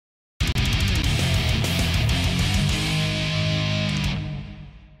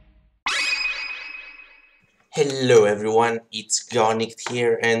Hello everyone, it's Gonicked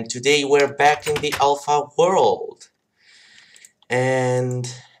here, and today we're back in the alpha world. And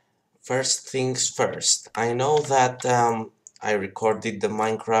first things first, I know that I recorded the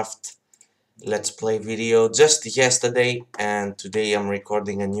Minecraft Let's Play video just yesterday, and today I'm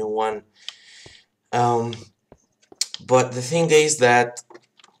recording a new one. Um, but the thing is that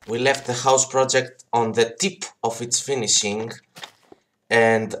we left the house project on the tip of its finishing,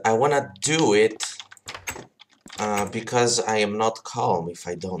 and I wanna do it because I am not calm if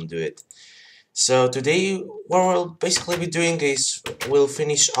I don't do it. So today what we'll basically be doing is we'll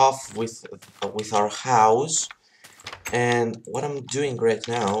finish off with our house, and what I'm doing right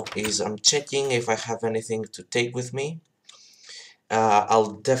now is I'm checking if I have anything to take with me.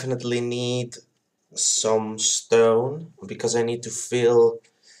 I'll definitely need some stone because I need to fill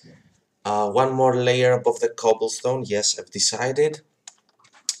one more layer above the cobblestone. Yes, I've decided.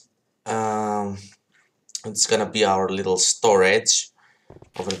 Um, it's gonna be our little storage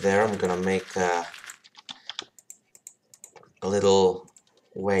over there. I'm gonna make a little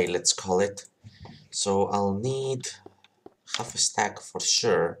way, let's call it. So I'll need half a stack for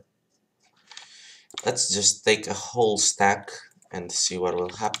sure. Let's just take a whole stack and see what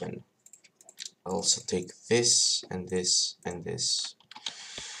will happen. I'll also take this and this and this.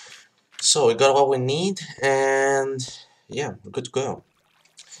 So we got what we need, and yeah, we're good to go.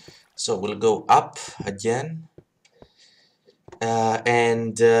 So we'll go up again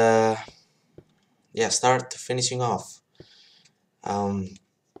and yeah, start finishing off. But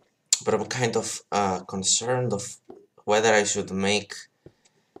I'm kind of concerned of whether I should make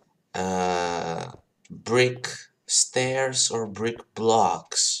brick stairs or brick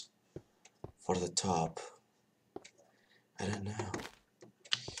blocks for the top. I don't know.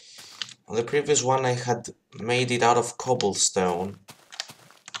 On the previous one I had made it out of cobblestone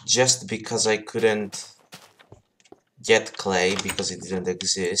just because I couldn't get clay because it didn't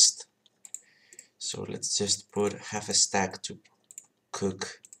exist. So let's just put half a stack to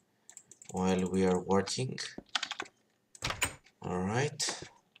cook while we are working. Alright.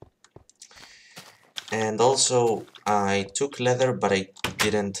 And also I took leather but I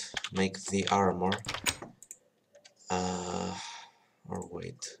didn't make the armor. Or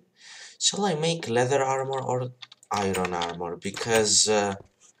wait. Shall I make leather armor or iron armor? Because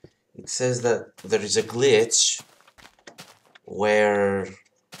it says that there is a glitch where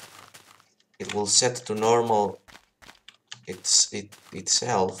it will set to normal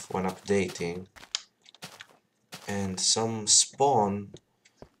itself when updating, and some spawn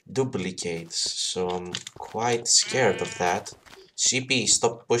duplicates, so I'm quite scared of that. CP,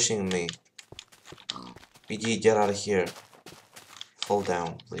 stop pushing me. PG, get out of here. Fall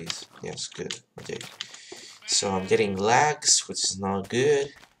down, please. Yes, good. Okay. So I'm getting lags, which is not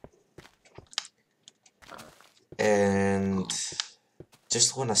good. And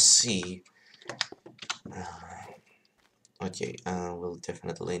just wanna see. Okay, we'll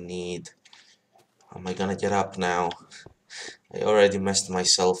definitely need. How am I gonna get up now? I already messed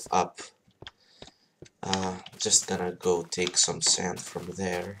myself up. Just gonna go take some sand from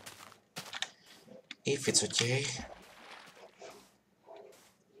there. If it's okay,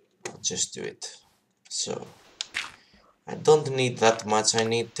 I'll just do it. So, I don't need that much, I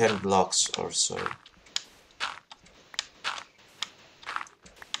need 10 blocks or so.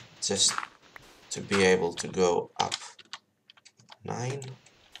 Just to be able to go up. 9,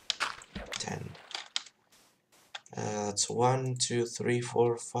 10. That's 1, 2, 3,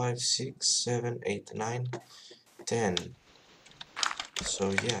 4, 5, 6, 7, 8, 9, 10. So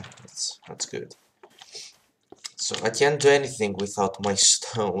yeah, that's good. So I can't do anything without my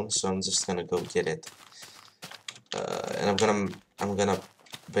stone, so I'm just gonna go get it. And I'm gonna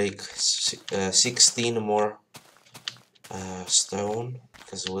bake 16 more stone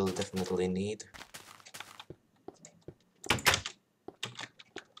because we'll definitely need.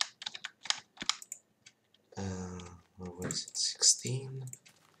 What is it? 16,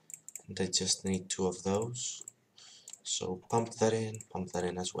 and I just need 2 of those. So pump that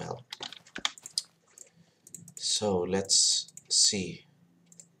in as well. So let's see.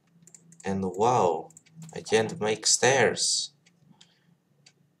 And wow, I can't make stairs.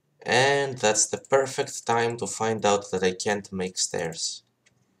 And that's the perfect time to find out that I can't make stairs.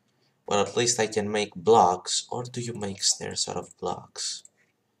 Well, at least I can make blocks. Or do you make stairs out of blocks?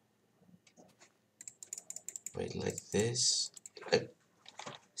 Wait, like this?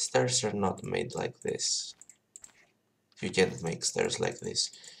 Stairs are not made like this. You can't make stairs like this.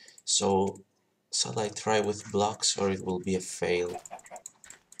 So, shall I try with blocks or it will be a fail?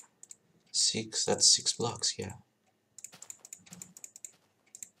 6, that's 6 blocks, yeah.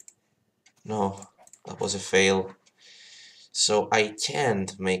 No, that was a fail. So I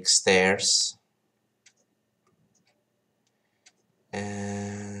can't make stairs.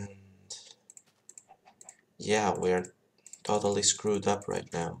 And yeah, we're totally screwed up right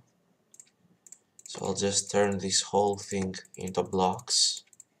now. So I'll just turn this whole thing into blocks.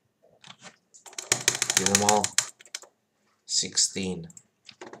 Give them all 16.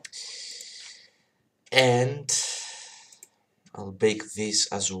 And I'll bake this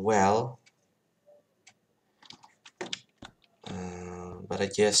as well. But I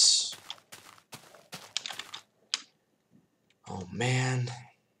guess... Oh man.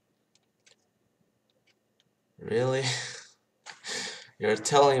 Really? You're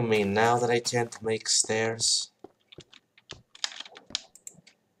telling me now that I can't make stairs?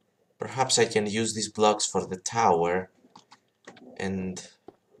 Perhaps I can use these blocks for the tower and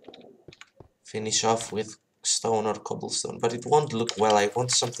finish off with stone or cobblestone, but it won't look well. I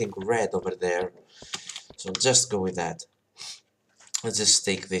want something red over there, so I'll just go with that. Let's just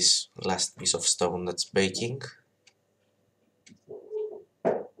take this last piece of stone that's baking.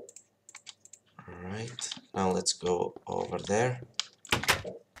 Alright, now let's go over there.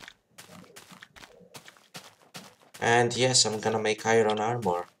 And yes, I'm gonna make iron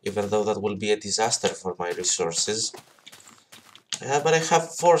armor, even though that will be a disaster for my resources. But I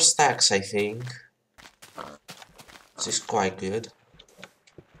have 4 stacks, I think. This is quite good.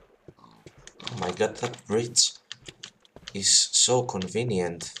 Oh my god, that bridge is so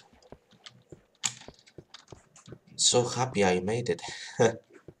convenient. So happy I made it.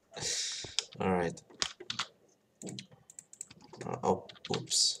 Alright. Oh,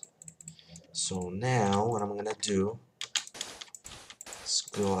 oops. So now, what I'm gonna do is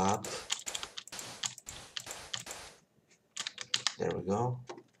go up. There we go.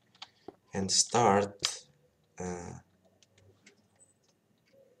 And start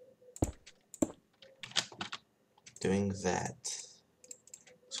doing that.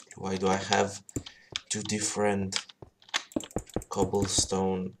 So why do I have 2 different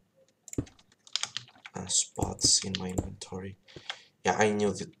cobblestone spots in my inventory? Yeah, I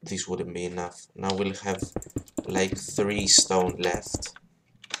knew that this wouldn't be enough. Now we'll have like 3 stone left.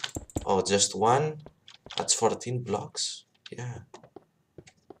 Oh, just 1? That's 14 blocks. Yeah.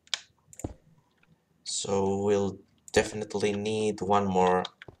 So we'll definitely need 1 more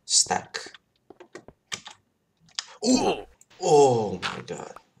stack. Ooh! Oh my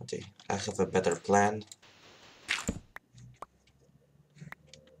god. Okay, I have a better plan.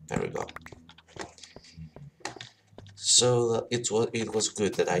 There we go. So it was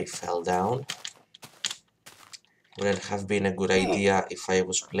good that I fell down. Would it have been a good idea if I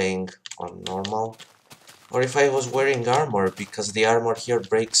was playing on normal? Or if I was wearing armor, because the armor here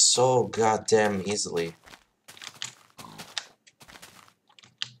breaks so goddamn easily.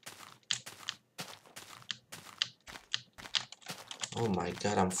 Oh my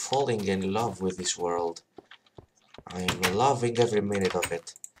god, I'm falling in love with this world. I'm loving every minute of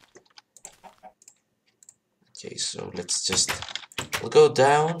it. Okay, so let's just... We'll go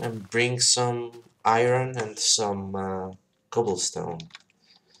down and bring some iron and some cobblestone.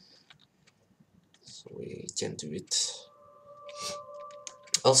 So we can do it.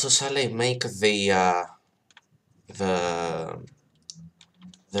 Also, shall I make the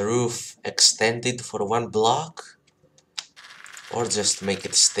roof extended for 1 block? Or just make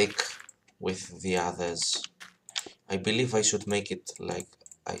it stick with the others? I believe I should make it like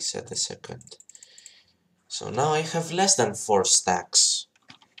I said a second. So now I have less than 4 stacks.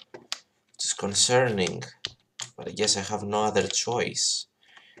 Which is concerning. But I guess I have no other choice.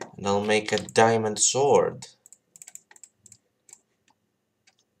 And I'll make a diamond sword.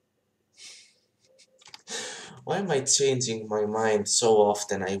 Why am I changing my mind so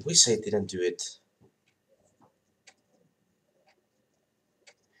often? I wish I didn't do it.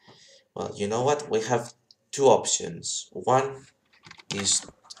 Well, you know what? We have 2 options. One is...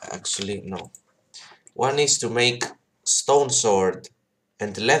 Actually, no. One is to make stone sword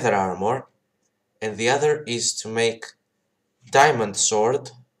and leather armor. And the other is to make diamond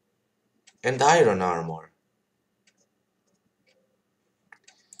sword and iron armor.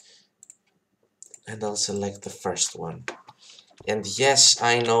 And I'll select the first one. And yes,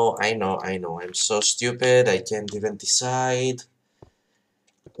 I know, I'm so stupid, I can't even decide.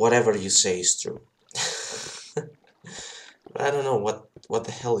 Whatever you say is true. I don't know what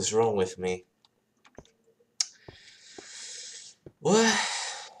the hell is wrong with me. What?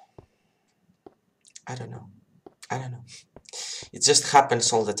 I don't know. It just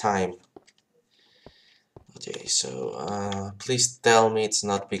happens all the time. Okay, so please tell me it's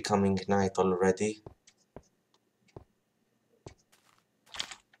not becoming night already.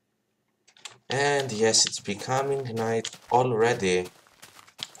 And yes, it's becoming night already.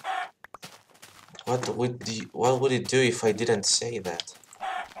 What would it do if I didn't say that?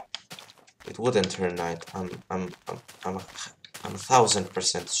 It wouldn't turn night. I'm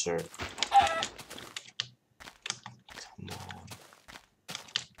 1000% sure. Come on.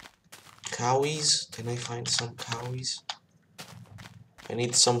 Cowies? Can I find some cowies? I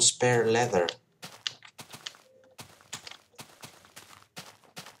need some spare leather.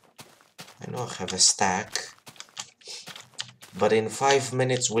 I know I have a stack. But in 5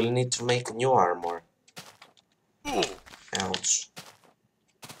 minutes we'll need to make new armor. Ouch.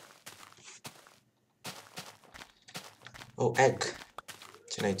 Oh, egg.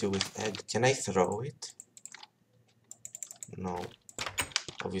 Can I do with egg? Can I throw it? No.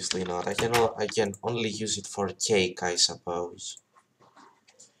 Obviously not. I can only use it for cake, I suppose.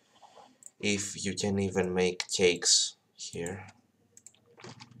 If you can even make cakes here.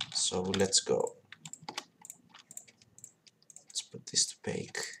 So let's go. Let's put this to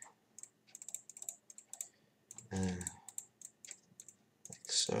bake. Like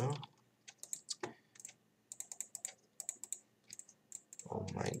so. Oh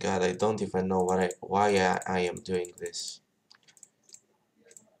my god, I don't even know why I am doing this.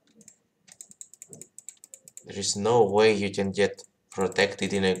 There is no way you can get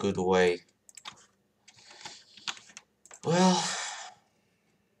protected in a good way. Well,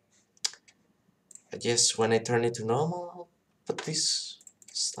 I guess when I turn it to normal, I'll put this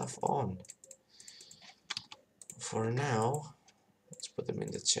stuff on. For now, let's put them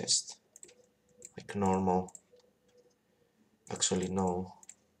in the chest. Like normal. Actually, no.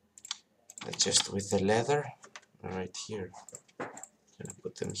 The chest with the leather. Right here. Gonna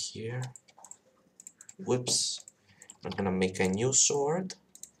put them here. Whoops. I'm gonna make a new sword.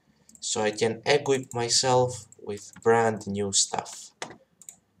 So I can equip myself with brand new stuff.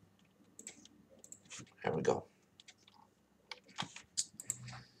 There we go.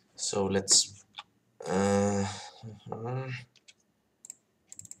 So let's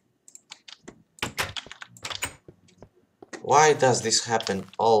why does this happen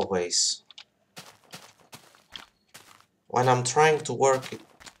always? When I'm trying to work, it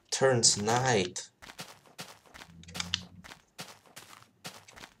turns night.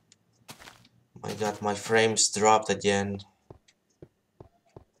 My god, my frames dropped again.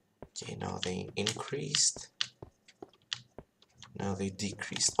 Okay, now they increased. Now they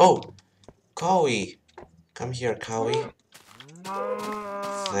decreased. Oh! Cowie! Come here, Cowie.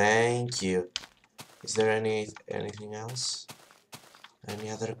 Thank you. Is there anything else? Any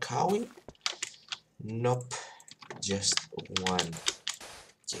other Cowie? Nope. Just one.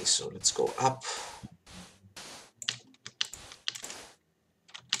 Okay, so let's go up.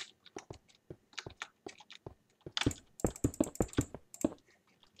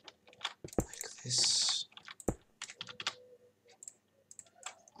 Like this.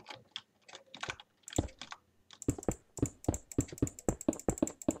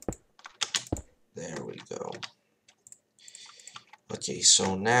 There we go. Okay,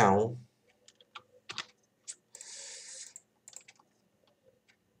 so now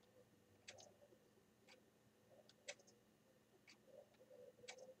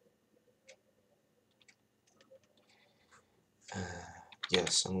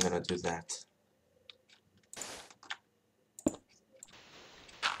yes, I'm gonna do that.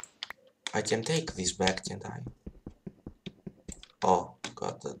 I can take this back, can't I? Oh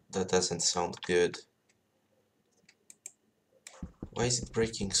god, that doesn't sound good. Why is it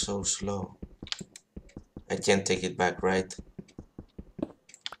breaking so slow? I can't take it back, right?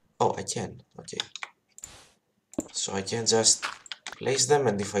 Oh, I can. Okay. So I can just place them,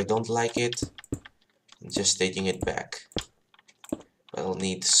 and if I don't like it, I'm just taking it back. I'll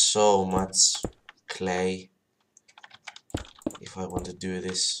need so much clay if I want to do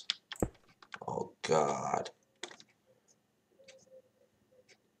this. Oh god.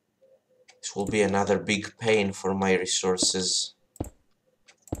 This will be another big pain for my resources.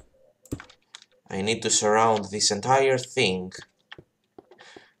 I need to surround this entire thing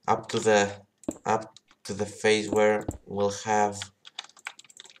up to the phase where we'll have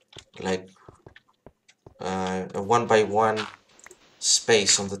like a 1x1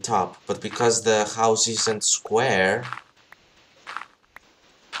 space on the top, but because the house isn't square,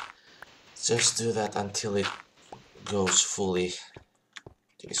 just do that until it goes fully.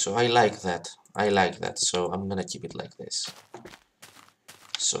 Okay, so I like that, so I'm gonna keep it like this.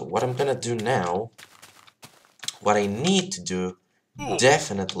 So what I'm gonna do now, what I need to do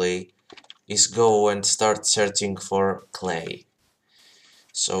definitely is go and start searching for clay.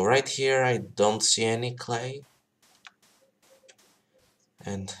 So right here I don't see any clay,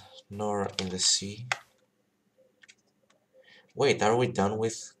 and nor in the sea. Wait, are we done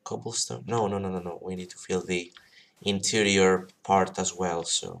with cobblestone? No, no, no, no, no. We need to fill the interior part as well,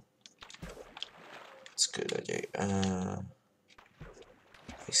 so it's good. Okay. I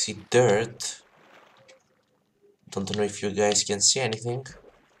see dirt. Don't know if you guys can see anything.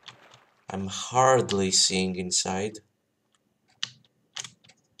 I'm hardly seeing inside.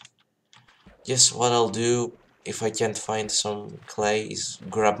 Yes, what I'll do if I can't find some clay is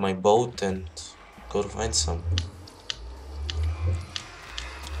grab my boat and go to find some.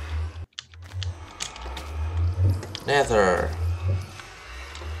 Nether.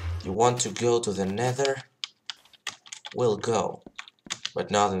 You want to go to the Nether? We'll go. But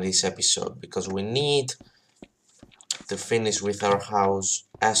not in this episode, because we need to finish with our house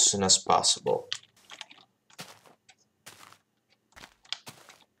as soon as possible.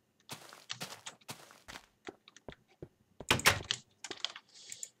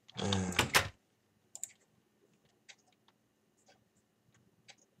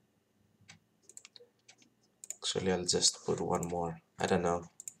 Actually, I'll just put one more. I don't know.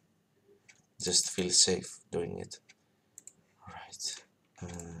 Just feel safe doing it. Alright.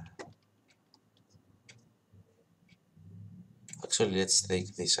 Actually, let's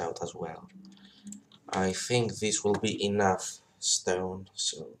take this out as well. I think this will be enough stone,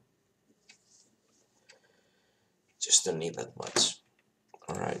 so just don't need that much.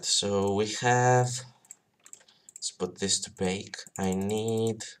 Alright, so we have, let's put this to bake. I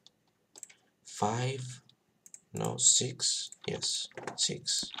need 5, no, 6, yes,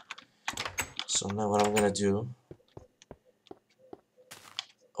 6. So now what I'm gonna do,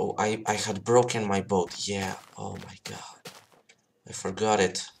 oh, I had broken my boat, yeah, oh my god, I forgot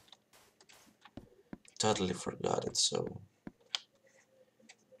it, totally forgot it, so,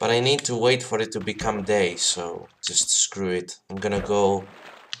 but I need to wait for it to become day, so just screw it. I'm gonna go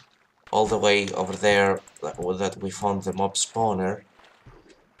all the way over there that we found the mob spawner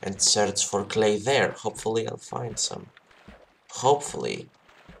and search for clay there. Hopefully I'll find some. Hopefully.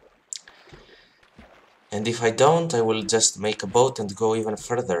 And if I don't, I will just make a boat and go even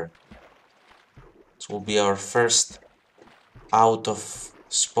further. It will be our first out of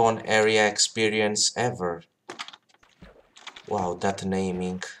spawn area experience ever. Wow, that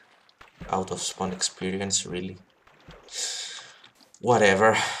naming. Out of spawn experience, really.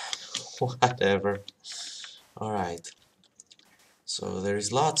 Whatever. Whatever. Alright. So there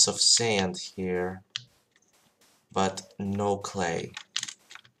is lots of sand here, but no clay.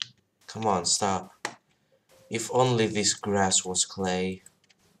 Come on, stop. If only this grass was clay.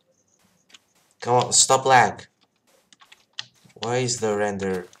 Come on, stop lag. Why is the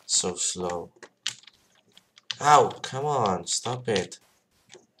render so slow? Ow, come on, stop it.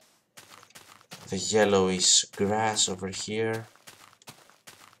 The yellowish grass over here.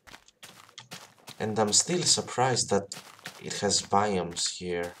 And I'm still surprised that it has biomes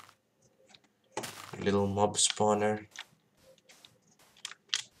here. Little mob spawner.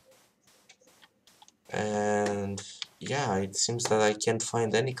 And yeah, it seems that I can't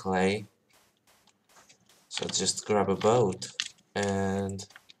find any clay. So just grab a boat and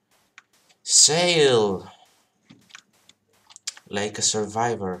sail like a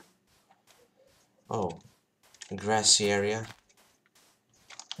survivor. Oh, grassy area.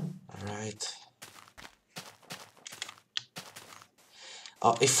 Alright.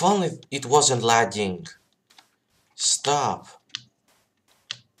 Oh, if only it wasn't lagging. Stop.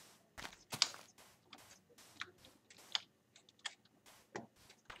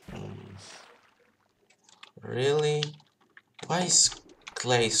 Really? Why is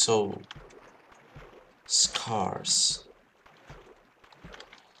clay so scarce?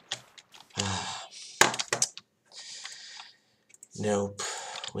 Nope.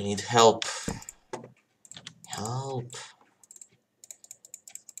 We need help. Help.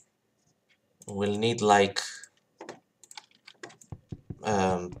 We'll need like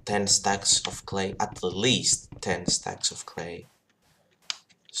 10 stacks of clay, at least 10 stacks of clay.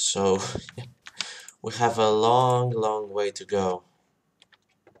 So we have a long way to go.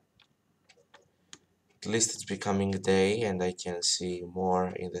 At least it's becoming day and I can see more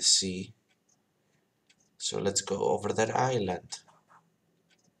in the sea. So let's go over that island.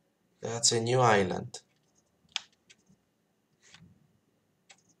 That's a new island.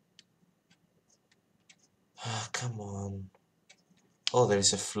 Ah, come on. Oh, there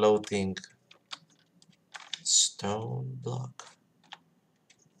is a floating stone block.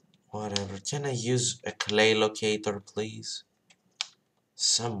 Whatever. Can I use a clay locator, please?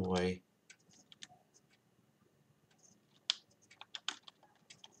 Some way.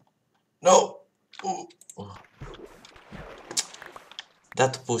 No! Ooh. Oh.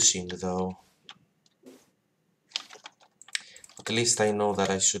 That pushing though. At least I know that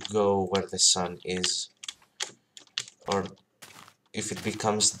I should go where the sun is. Or if it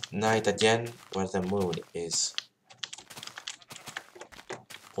becomes night again, where the moon is.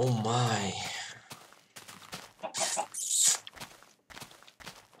 Oh my.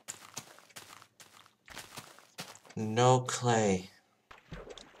 No clay.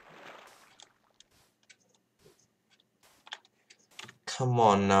 Come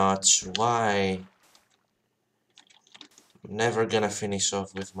on, Notch, why? I'm never gonna finish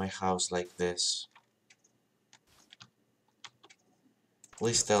off with my house like this.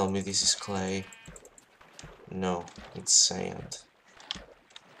 Please tell me this is clay. No, it's sand.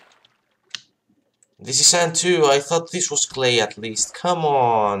 This is sand too, I thought this was clay at least. Come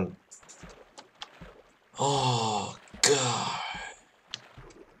on! Oh, God.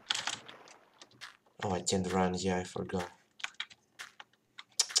 Oh, I can't run, yeah, I forgot.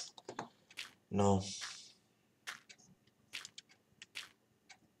 No.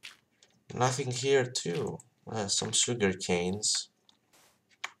 Nothing here too. Some sugar canes.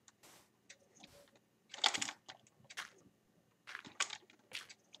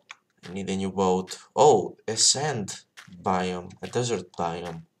 I need a new boat. Oh, a sand biome, a desert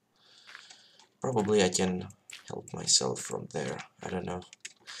biome. Probably I can help myself from there. I don't know.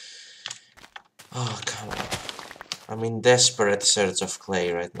 Oh, come on. I'm in desperate search of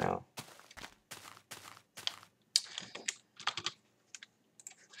clay right now.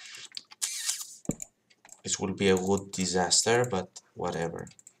 This will be a wood disaster, but whatever.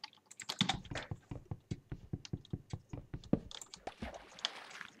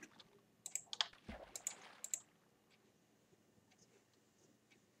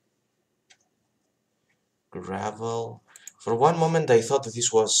 Gravel. For one moment I thought that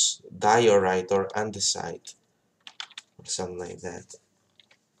this was diorite or andesite. Or something like that.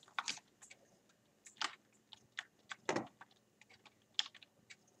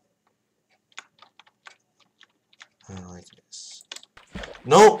 Like this.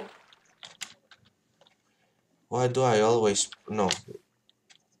 No! Why do I always... No.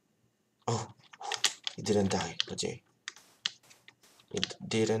 Oh. It didn't die. Okay. It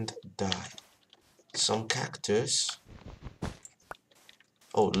didn't die. Some cactus.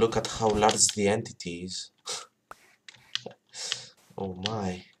 Oh, look at how large the entity is. Oh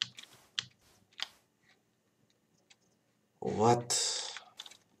my. What?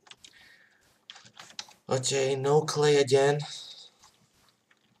 Okay, no clay again.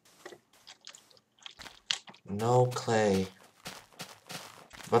 No clay.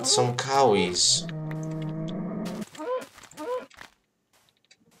 But some cowies.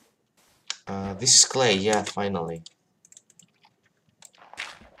 This is clay, yeah, finally.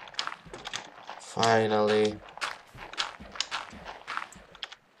 Finally.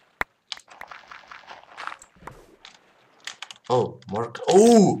 Oh, more.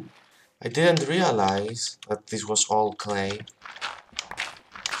 Oh! I didn't realize that this was all clay.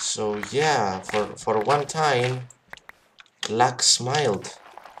 So yeah, for one time, luck smiled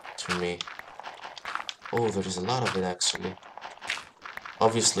to me. Oh, there is a lot of it actually.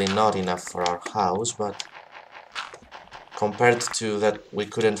 Obviously not enough for our house, but compared to that we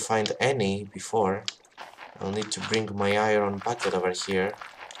couldn't find any before. I'll need to bring my iron bucket over here.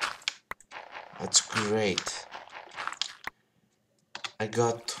 That's great. I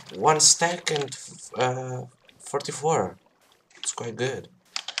got 1 stack and 44. It's quite good.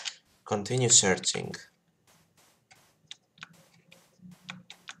 Continue searching.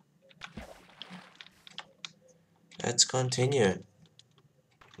 Let's continue.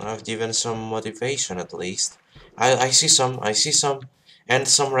 I've given some motivation at least. I see some, and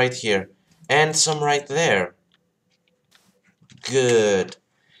some right here, and some right there. Good.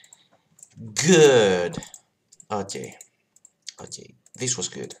 Good. Okay. Okay. This was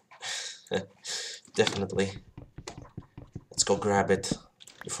good. Definitely. Let's go grab it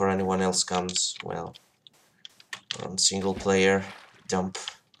before anyone else comes. Well, on single player, dump.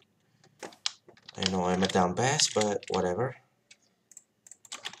 I know I'm a dumb ass, but whatever.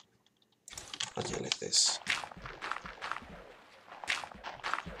 Okay, like this.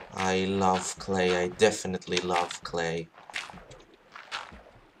 I love clay. I definitely love clay.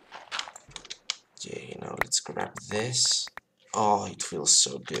 Okay, now let's grab this. Oh, it feels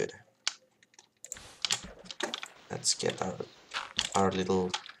so good. Let's get our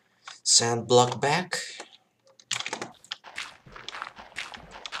little sand block back.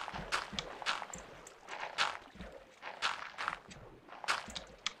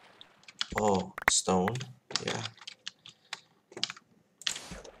 Oh, stone, yeah.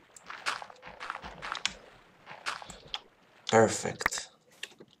 Perfect.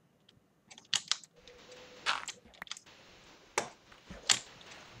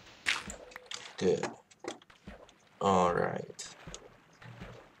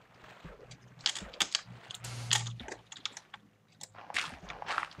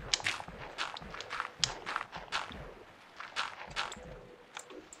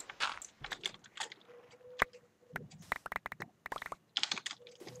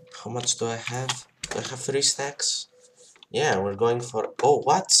 How much do I have? Do I have 3 stacks? Yeah, we're going for... Oh,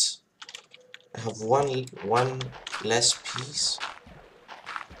 what? I have one less piece.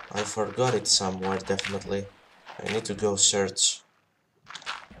 I forgot it somewhere, definitely. I need to go search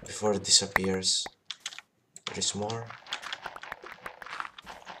before it disappears. There is more.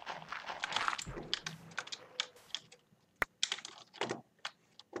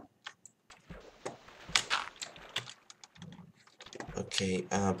 Okay,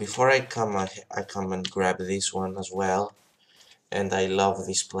 before I come and grab this one as well. And I love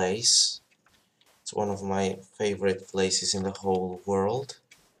this place. It's one of my favorite places in the whole world.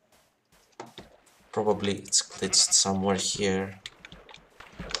 Probably it's glitched somewhere here.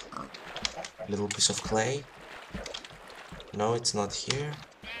 Little piece of clay. No, it's not here.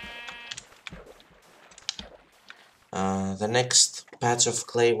 The next patch of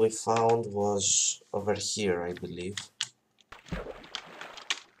clay we found was over here, I believe.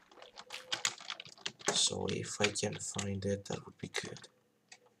 So if I can find it, that would be good.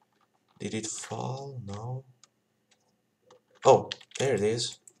 Did it fall? No. Oh, there it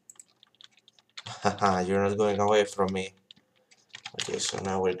is. Haha, you're not going away from me. Okay, so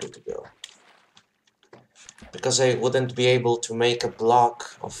now we're good to go. Because I wouldn't be able to make a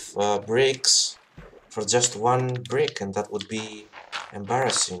block of bricks for just one brick, and that would be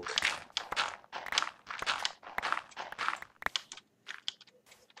embarrassing.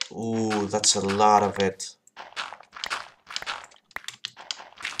 Ooh, that's a lot of it.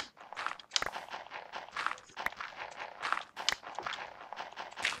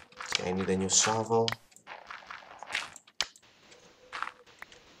 Okay, I need a new shovel.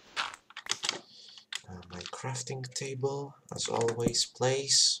 My crafting table, as always,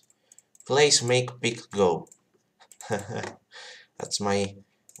 place, make, pick, go. That's my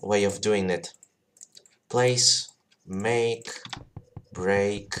way of doing it. Place, make,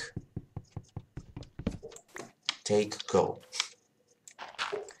 break, take, go.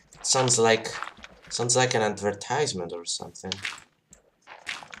 Sounds like an advertisement or something.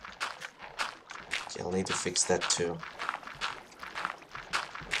 Okay, I'll need to fix that too.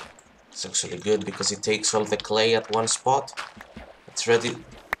 It's actually good because it takes all the clay at one spot. It's ready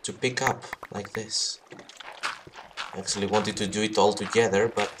to pick up like this. I actually wanted to do it all together,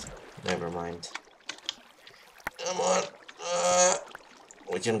 but never mind. Come on.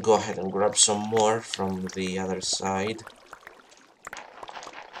 We can go ahead and grab some more from the other side.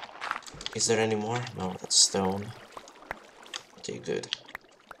 Is there any more? No, that's stone. Okay, good.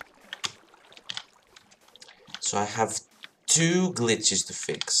 So I have 2 glitches to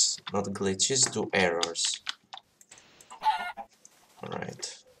fix. Not glitches, 2 errors.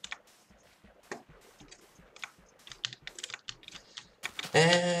 Alright.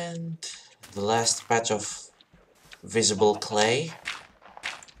 And the last patch of visible clay.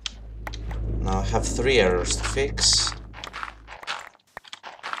 Now I have 3 errors to fix.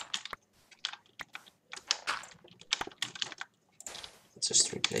 Let's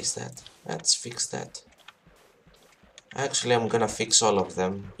just replace that. Let's fix that. Actually, I'm gonna fix all of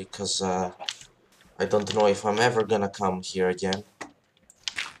them because I don't know if I'm ever gonna come here again.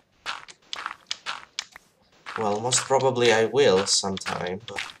 Well, most probably I will sometime,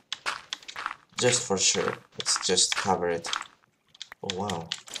 but just for sure. Let's just cover it. Oh wow.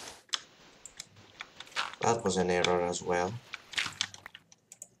 That was an error as well.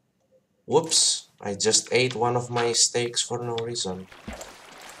 Whoops, I just ate one of my steaks for no reason.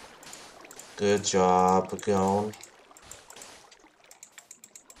 Good job, Gone.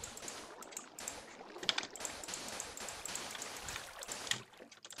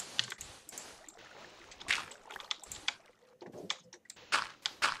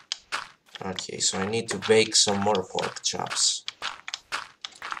 Okay, so I need to bake some more pork chops.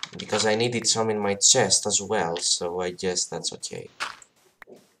 Because I needed some in my chest as well, so I guess that's okay.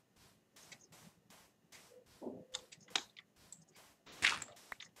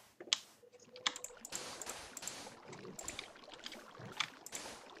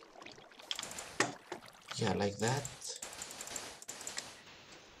 Yeah, like that.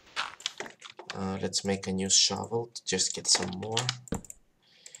 Let's make a new shovel to just get some more.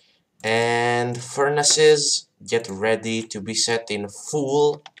 And furnaces, get ready to be set in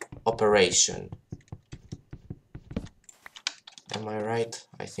full operation. Am I right?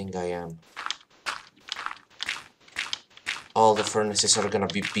 I think I am. All the furnaces are gonna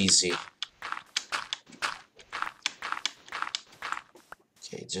be busy.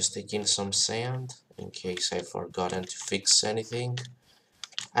 Okay, just taking some sand in case I've forgotten to fix anything.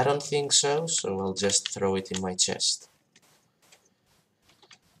 I don't think so, so I'll just throw it in my chest.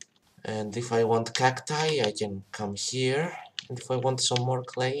 And if I want cacti, I can come here And if I want some more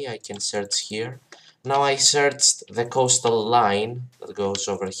clay, I can search here. Now I searched the coastal line that goes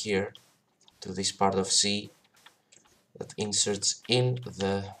over here to this part of sea that inserts in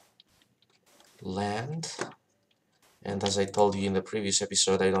the land. And as I told you in the previous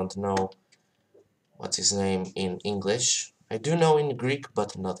episode, I don't know what's his name in English. I do know in Greek,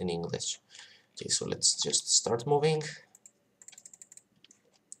 but not in English. Okay, so let's just start moving.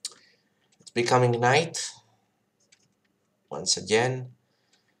 It's becoming night once again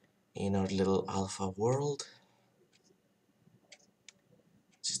in our little alpha world.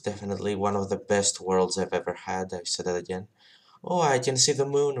 This is definitely one of the best worlds I've ever had. I've said that again. Oh, I can see the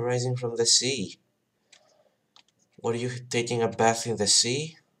moon rising from the sea. Were you taking a bath in the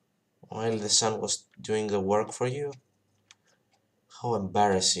sea while the sun was doing the work for you? How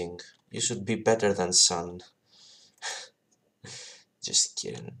embarrassing. You should be better than sun. Just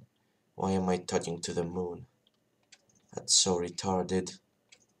kidding. Why am I talking to the moon? That's so retarded.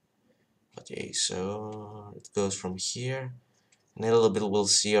 Okay, so it goes from here. In a little bit we'll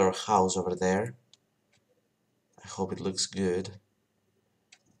see our house over there. I hope it looks good.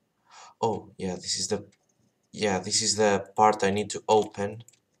 Oh, yeah, this is the part I need to open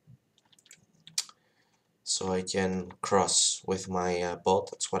so I can cross with my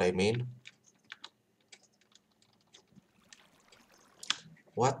boat. That's what I mean.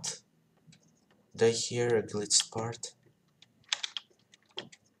 What? Did I hear a glitched part?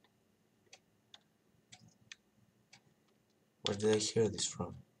 Where did I hear this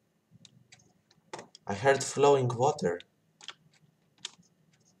from? I heard flowing water.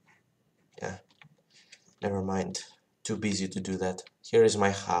 Yeah, never mind. Too busy to do that. Here is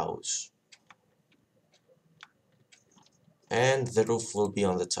my house. And the roof will be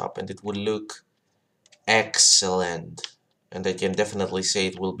on the top and it will look excellent. And I can definitely say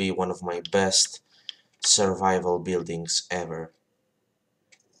it will be one of my best survival buildings ever.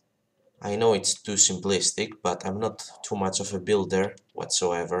 I know it's too simplistic, but I'm not too much of a builder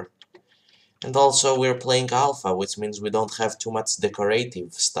whatsoever. And also we're playing alpha, which means we don't have too much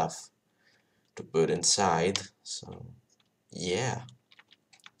decorative stuff to put inside. So yeah,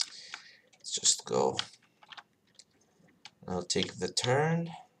 let's just go. I'll take the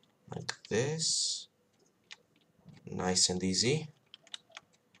turn like this, nice and easy.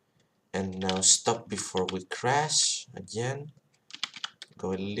 And now stop before we crash again.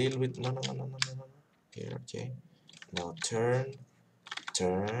 Go a little bit, no, here, okay. Now turn,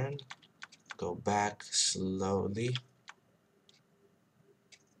 go back slowly.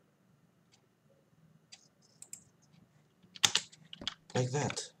 Like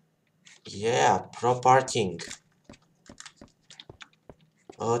that. Yeah, pro parking.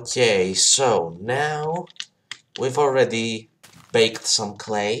 Okay, so now we've already baked some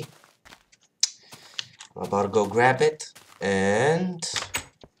clay. I'm about to go grab it, and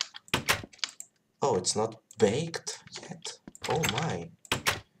oh, it's not baked yet. Oh my,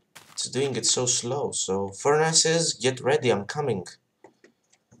 it's doing it so slow. So furnaces, get ready, I'm coming.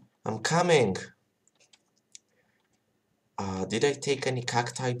 I'm coming. Did I take any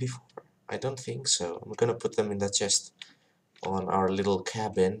cacti before? I don't think so. I'm gonna put them in the chest on our little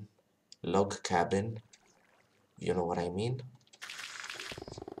cabin, log cabin. You know what I mean?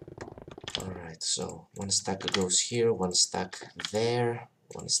 Alright, so one stack goes here, one stack there,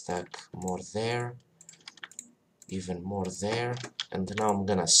 one stack more there, even more there, and now I'm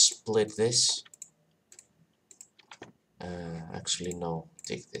gonna split this. Actually no,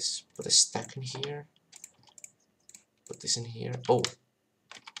 take this, put a stack in here, put this in here. Oh,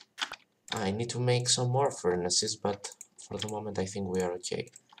 I need to make some more furnaces, but for the moment I think we are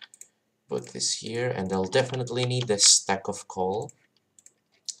okay. Put this here, and I'll definitely need a stack of coal.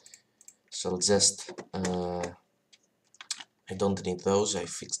 So I'll just, I don't need those, I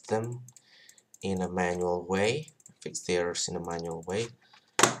fixed them in a manual way. Fixed the errors in a manual way.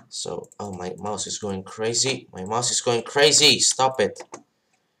 So, oh, my mouse is going crazy. My mouse is going crazy. Stop it.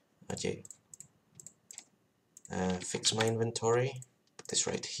 Okay. Fix my inventory. Put this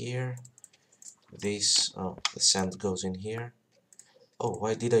right here. This, oh, the sand goes in here. Oh,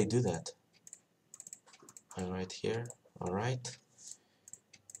 why did I do that? Right here. Alright.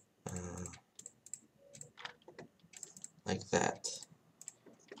 Like that.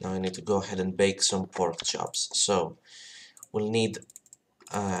 Now I need to go ahead and bake some pork chops. So, we'll need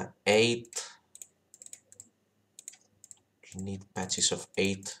 8 patches of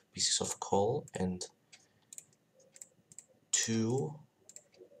 8 pieces of coal and 2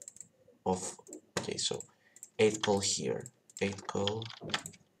 of, okay, so 8 coal here, 8 coal,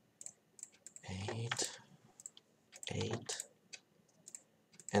 8,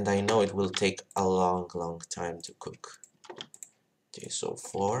 and I know it will take a long time to cook. Okay, so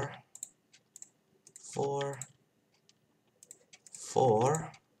 4, 4,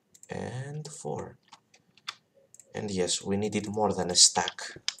 4, and 4. And yes, we needed more than a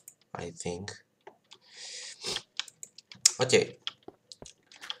stack, I think. Okay,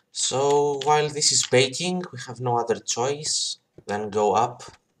 so while this is baking, we have no other choice than go up.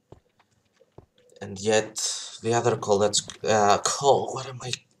 And yet, the other call, that's call, what am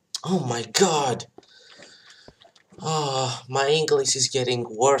I, oh my god! Oh, my English is getting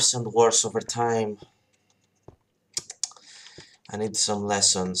worse and worse over time. I need some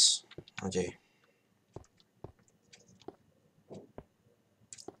lessons. Okay.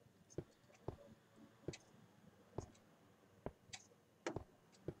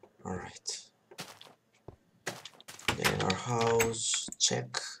 Alright. In our house,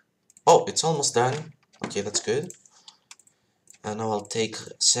 check. Oh, it's almost done. Okay, that's good. And now I'll take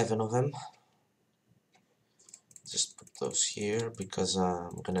 7 of them. Just put those here because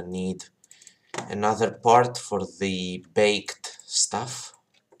I'm gonna need another part for the baked stuff.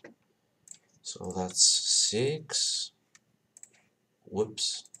 So that's 6.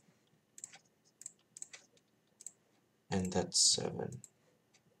 Whoops. And that's 7.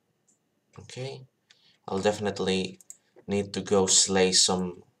 Okay. I'll definitely need to go slay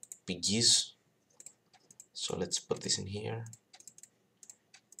some piggies. So let's put this in here.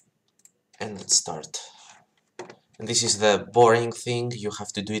 And let's start. And this is the boring thing, you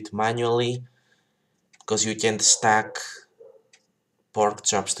have to do it manually because you can't stack pork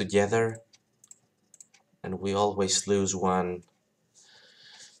chops together and we always lose one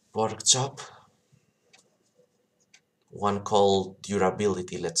pork chop. One called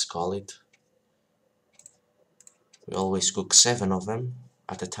durability, let's call it. We always cook 7 of them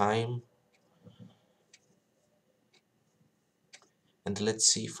at a time. And let's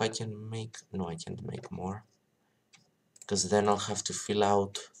see if I can make... no, I can't make more. Because then I'll have to fill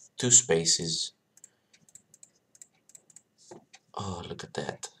out 2 spaces. Oh, look at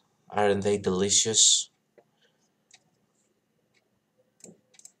that. Aren't they delicious?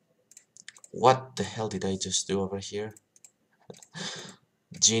 What the hell did I just do over here?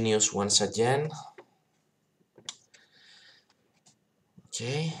 Genius once again.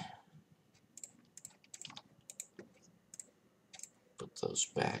 Okay. Put those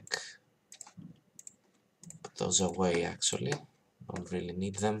back. Put those away actually. Don't really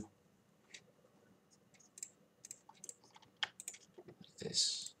need them.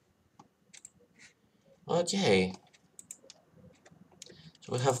 This. Okay.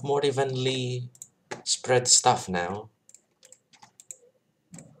 So we have more evenly spread stuff now.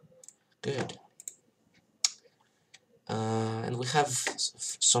 Good. And we have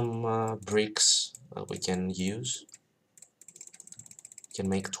some bricks that we can use. We can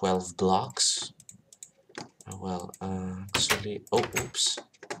make 12 blocks. Well, actually, oh, oops.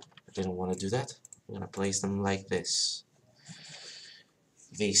 I didn't want to do that. I'm gonna place them like this.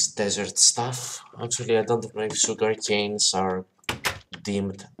 This desert stuff. Actually, I don't know if sugar canes are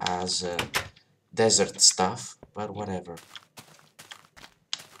deemed as desert stuff, but whatever.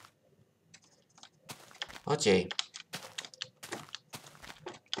 Okay.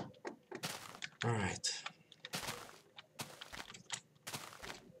 Alright.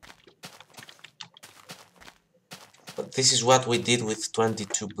 But this is what we did with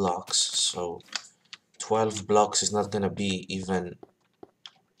 22 blocks, so 12 blocks is not gonna be even,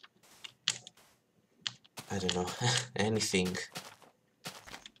 I don't know, anything.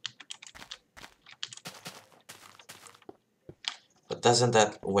 But doesn't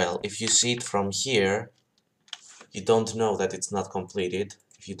that, well, if you see it from here, you don't know that it's not completed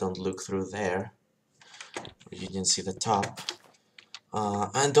if you don't look through there. You can see the top.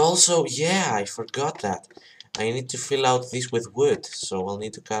 And also, yeah, I forgot that. I need to fill out this with wood, so I'll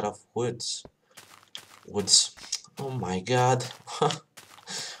need to cut off woods. Oh my god.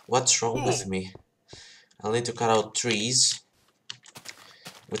 What's wrong with me? I'll need to cut out trees,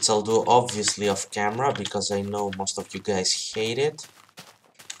 which I'll do obviously off camera because I know most of you guys hate it.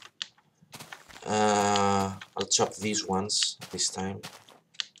 I'll chop these ones this time.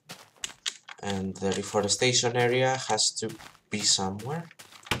 And the reforestation area has to be somewhere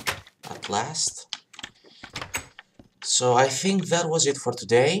at last. So I think that was it for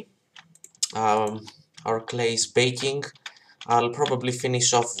today. Our clay is baking. I'll probably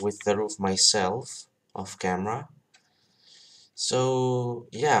finish off with the roof myself off camera. So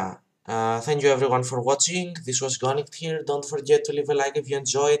yeah, thank you everyone for watching. This was Gonicked here. Don't forget to leave a like if you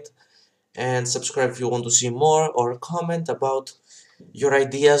enjoyed and subscribe if you want to see more, or comment about your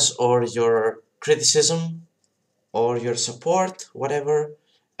ideas or your criticism or your support, whatever.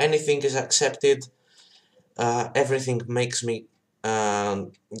 Anything is accepted. Everything makes me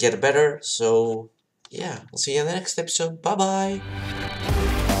get better. So yeah, I'll see you in the next episode. Bye bye.